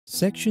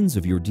Sections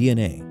of your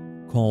DNA,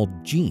 called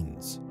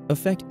genes,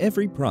 affect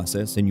every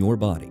process in your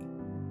body,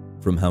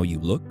 from how you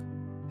look,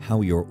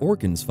 how your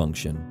organs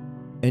function,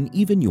 and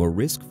even your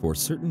risk for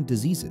certain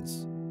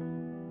diseases.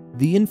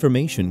 The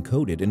information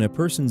coded in a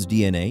person's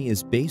DNA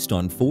is based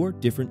on 4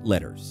 different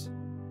letters.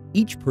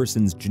 Each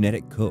person's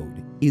genetic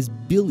code is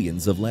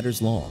billions of letters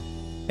long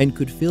and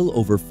could fill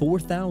over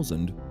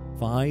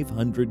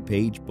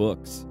 4,500-page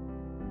books.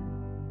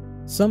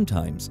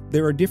 Sometimes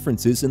there are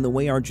differences in the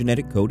way our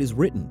genetic code is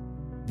written.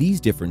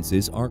 These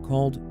differences are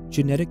called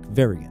genetic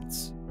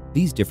variants.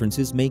 These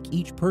differences make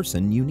each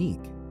person unique.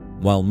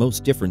 While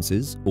most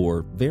differences,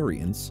 or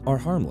variants, are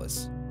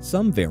harmless,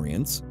 some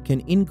variants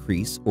can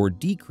increase or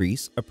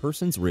decrease a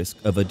person's risk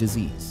of a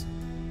disease.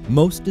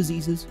 Most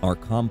diseases are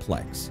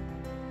complex.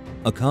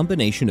 A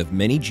combination of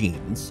many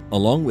genes,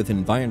 along with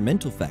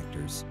environmental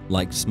factors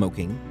like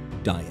smoking,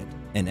 diet,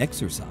 and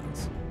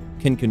exercise,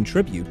 can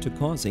contribute to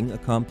causing a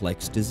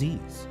complex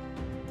disease.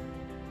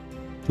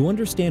 To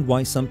understand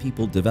why some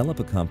people develop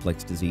a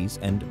complex disease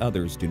and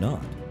others do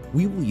not,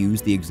 we will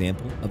use the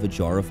example of a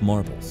jar of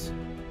marbles.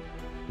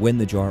 When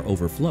the jar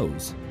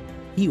overflows,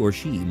 he or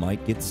she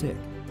might get sick.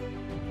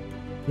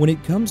 When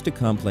it comes to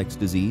complex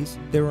disease,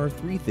 there are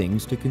 3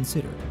 things to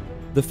consider.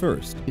 The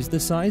first is the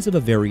size of a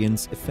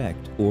variant's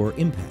effect or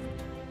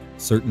impact.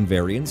 Certain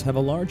variants have a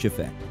large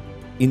effect.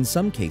 In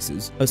some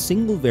cases, a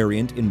single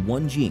variant in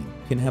one gene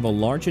can have a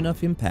large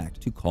enough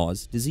impact to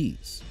cause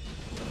disease.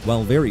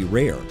 While very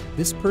rare,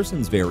 this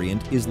person's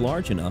variant is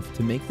large enough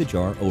to make the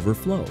jar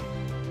overflow.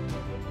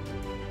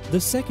 The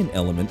second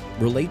element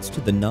relates to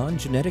the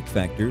non-genetic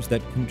factors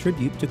that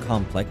contribute to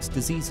complex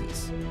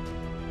diseases.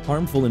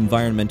 Harmful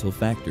environmental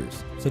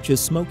factors, such as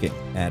smoking,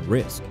 add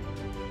risk.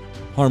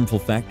 Harmful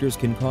factors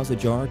can cause a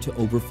jar to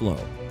overflow.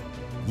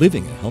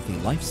 Living a healthy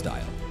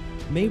lifestyle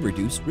may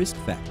reduce risk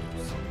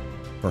factors,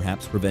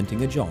 perhaps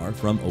preventing a jar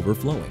from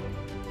overflowing.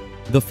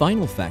 The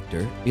final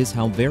factor is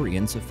how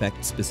variants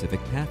affect specific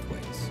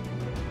pathways.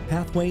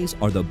 Pathways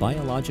are the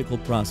biological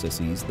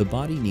processes the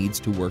body needs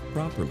to work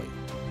properly.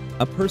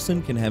 A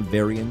person can have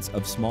variants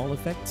of small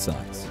effect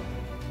size.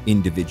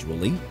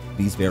 Individually,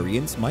 these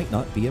variants might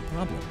not be a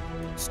problem.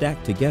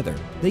 Stacked together,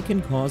 they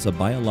can cause a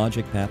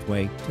biologic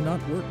pathway to not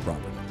work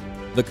properly.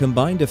 The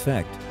combined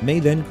effect may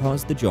then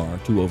cause the jar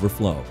to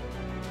overflow.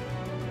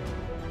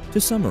 To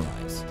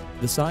summarize,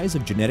 the size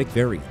of genetic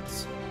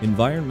variants,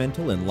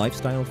 environmental and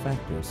lifestyle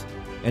factors,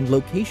 and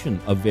location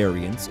of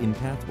variants in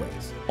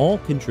pathways all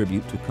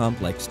contribute to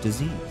complex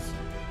disease.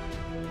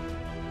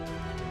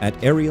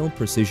 At Ariel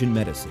Precision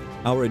Medicine,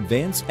 our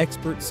advanced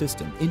expert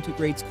system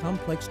integrates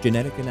complex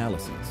genetic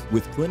analyses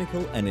with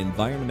clinical and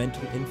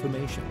environmental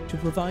information to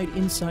provide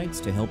insights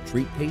to help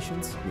treat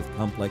patients with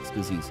complex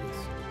diseases.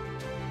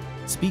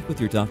 Speak with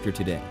your doctor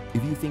today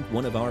if you think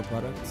one of our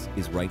products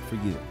is right for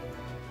you.